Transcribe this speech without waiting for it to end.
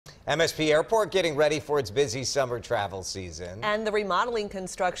MSP Airport getting ready for its busy summer travel season. And the remodeling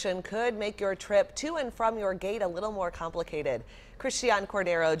construction could make your trip to and from your gate a little more complicated. Christian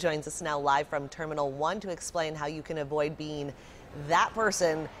Cordero joins us now live from Terminal 1 to explain how you can avoid being that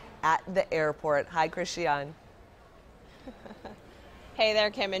person at the airport. Hi, Christian. Hey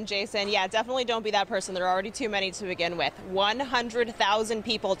there, Kim and Jason. Yeah, definitely don't be that person. There are already too many to begin with. 100,000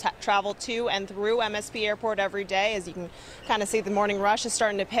 people travel to and through MSP Airport every day. As you can kind of see, the morning rush is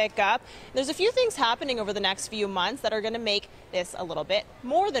starting to pick up. There's a few things happening over the next few months that are going to make this a little bit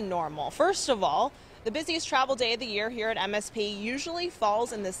more than normal. First of all, the busiest travel day of the year here at MSP usually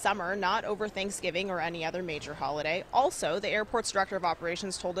falls in the summer, not over Thanksgiving or any other major holiday. Also, the airport's director of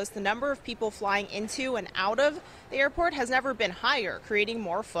operations told us the number of people flying into and out of the airport has never been higher, creating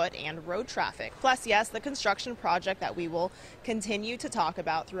more foot and road traffic. Plus, yes, the construction project that we will continue to talk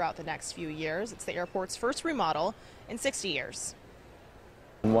about throughout the next few years. It's the airport's first remodel in 60 years.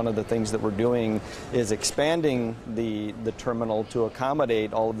 One of the things that we're doing is expanding the terminal to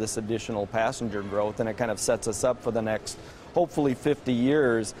accommodate all of this additional passenger growth, and it kind of sets us up for the next, hopefully, 50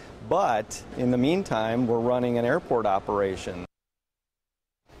 years. But in the meantime, we're running an airport operation.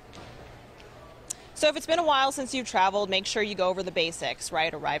 So if it's been a while since you've traveled, make sure you go over the basics,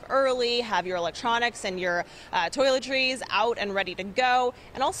 right? Arrive early, have your electronics and your toiletries out and ready to go.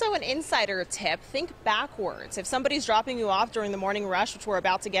 And also an insider tip, think backwards. If somebody's dropping you off during the morning rush, which we're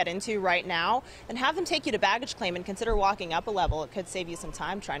about to get into right now, then have them take you to baggage claim and consider walking up a level. It could save you some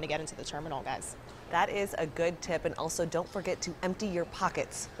time trying to get into the terminal, guys. That is a good tip. And also don't forget to empty your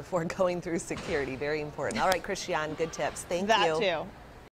pockets before going through security. Very important. All right, Christian, good tips. Thank you. That too.